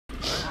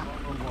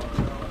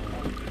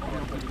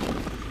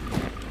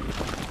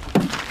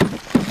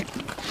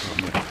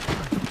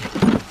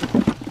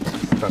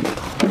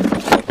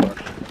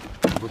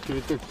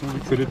sécurité. Premier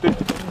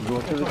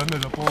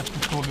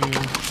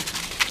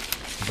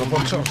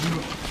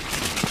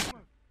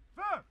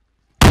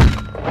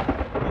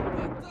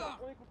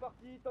coup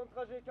parti, temps de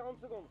trajet 40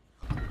 secondes.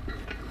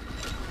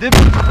 Début.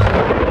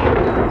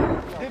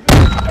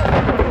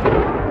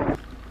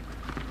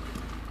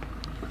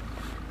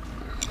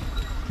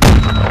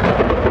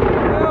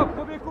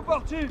 Premier coup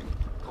parti.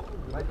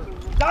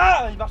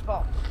 Ah, il marche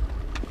pas.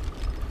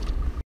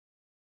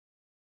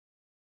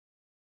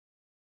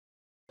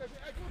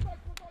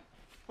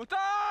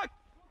 Contact!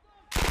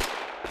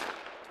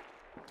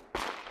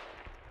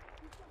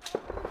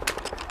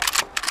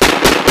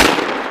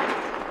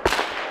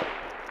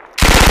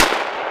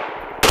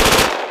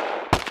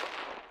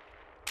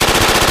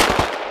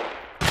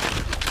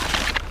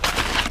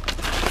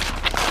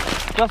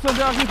 Personne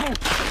derrière Griffon.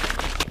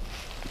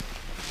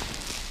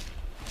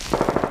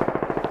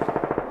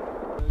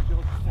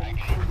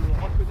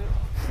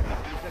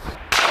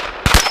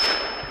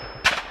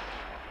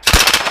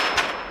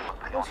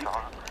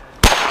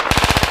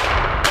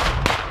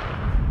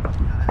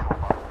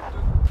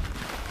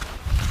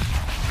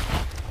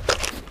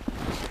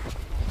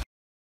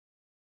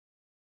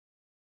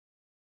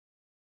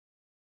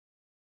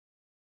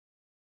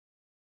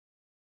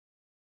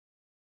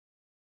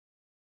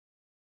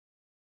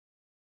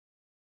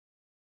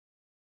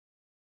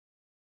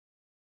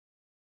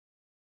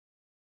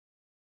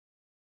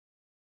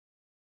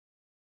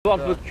 Un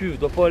peu de cuve,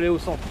 doit pas aller au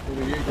centre.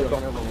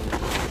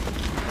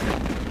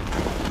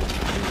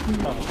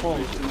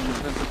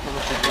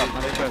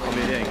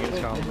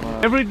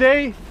 Every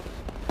day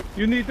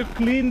you need to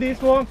clean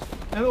this one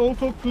and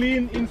also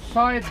clean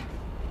inside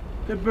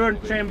the burn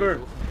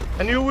chamber.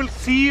 And you will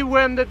see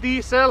when the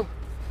diesel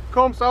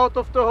comes out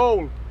of the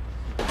hole.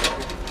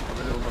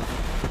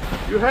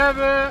 You have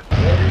a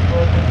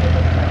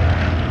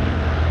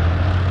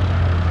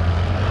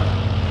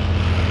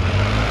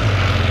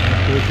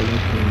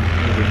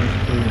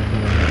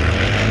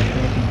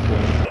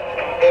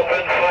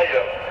Open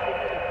fire.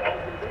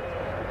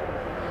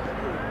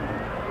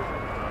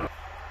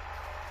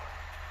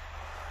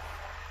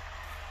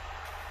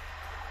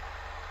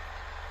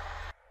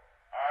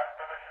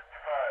 Permission to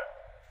fire.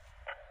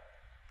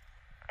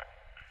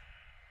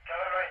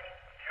 Cavalry,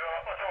 you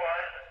are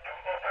authorized to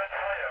open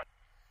fire.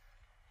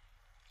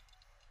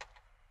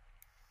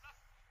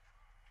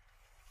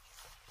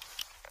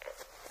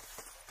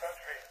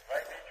 Country,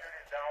 right beach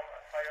is down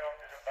and fire on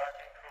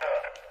disembarking crew.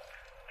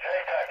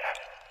 Jaegers,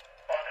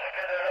 on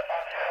schedule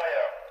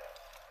anti-fire.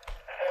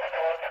 First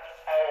one,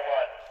 hour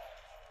 1.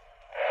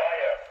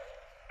 Fire.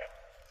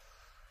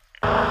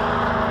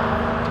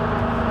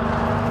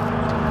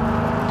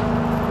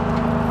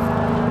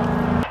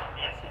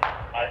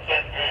 I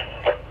said 3,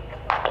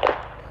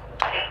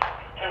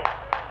 2,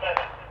 7.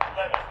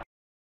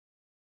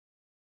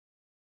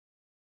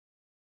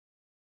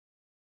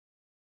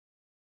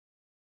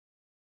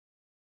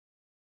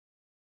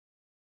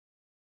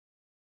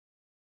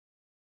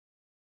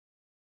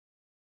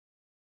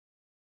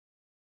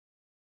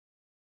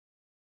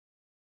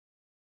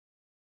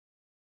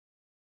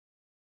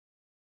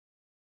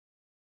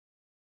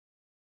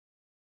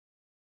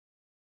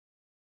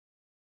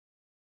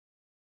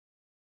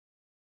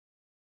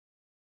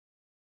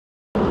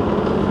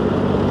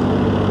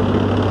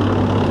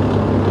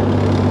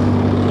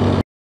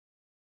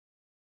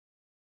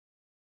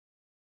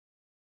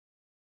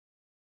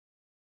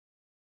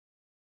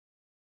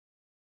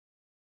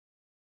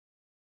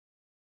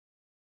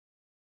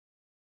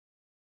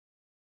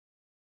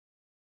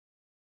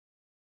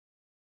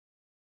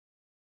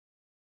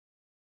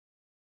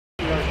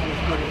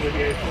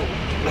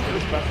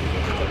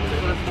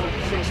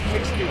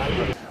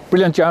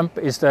 Brilliant Jump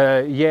is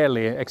the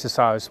yearly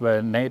exercise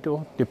where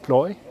NATO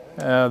deploy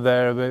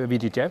their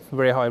VGTF,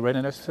 Very High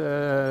Readiness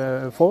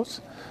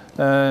Force,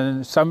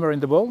 somewhere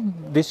in the world.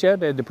 This year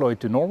they deployed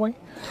to Norway.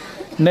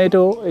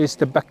 NATO is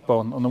the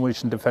backbone of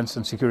Norwegian defence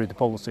and security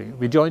policy.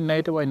 We joined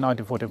NATO in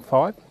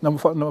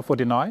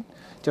 1949,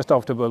 just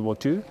after World War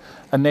II,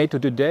 and NATO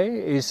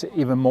today is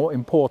even more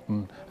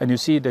important. And you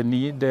see the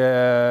need,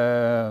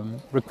 the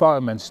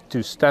requirements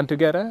to stand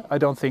together. I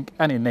don't think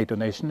any NATO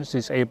nation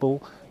is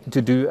able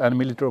to do a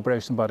military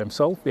operation by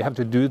themselves. We have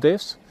to do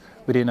this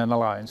within an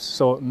alliance.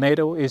 So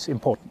NATO is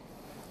important.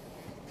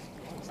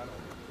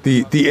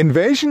 The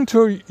invasion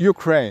to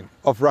Ukraine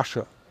of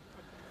Russia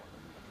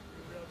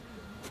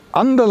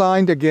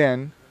underlined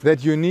again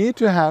that you need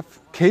to have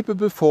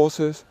capable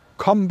forces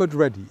combat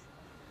ready.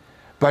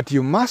 But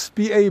you must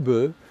be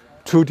able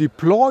to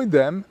deploy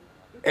them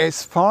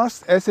as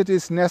fast as it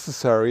is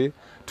necessary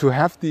to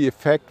have the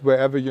effect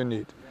wherever you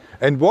need.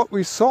 And what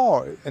we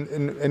saw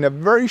in a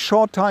very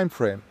short time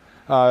frame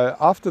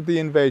after the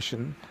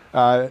invasion,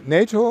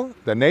 NATO,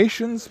 the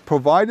nations,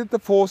 provided the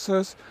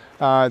forces.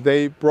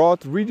 They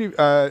brought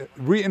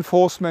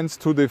reinforcements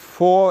to the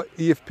 4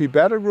 EFP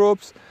battle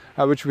groups,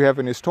 which we have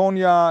in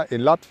Estonia,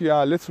 in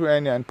Latvia,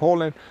 Lithuania and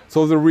Poland.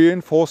 So the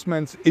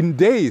reinforcements in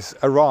days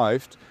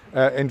arrived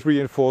and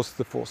reinforced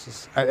the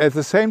forces. At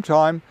the same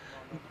time,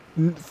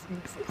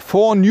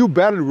 4 new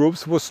battle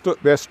groups were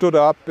stood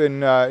up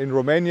in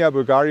Romania,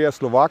 Bulgaria,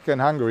 Slovakia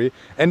and Hungary.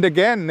 And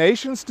again,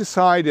 nations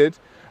decided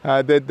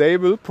that they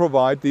will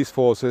provide these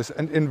forces,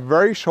 and in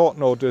very short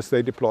notice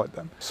they deployed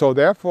them. So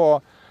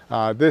therefore,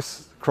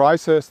 this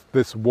crisis,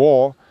 this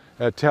war,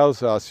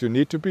 tells us you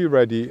need to be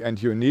ready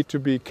and you need to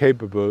be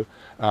capable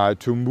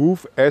to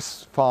move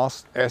as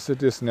fast as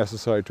it is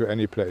necessary to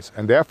any place.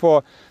 And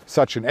therefore,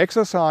 such an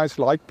exercise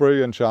like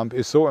Brilliant Jump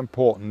is so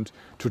important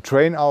to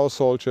train our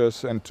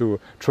soldiers and to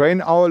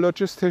train our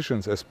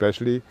logisticians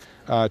especially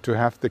to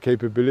have the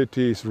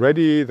capabilities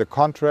ready, the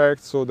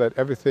contracts, so that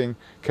everything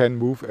can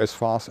move as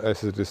fast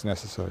as it is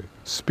necessary.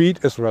 Speed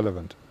is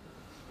relevant.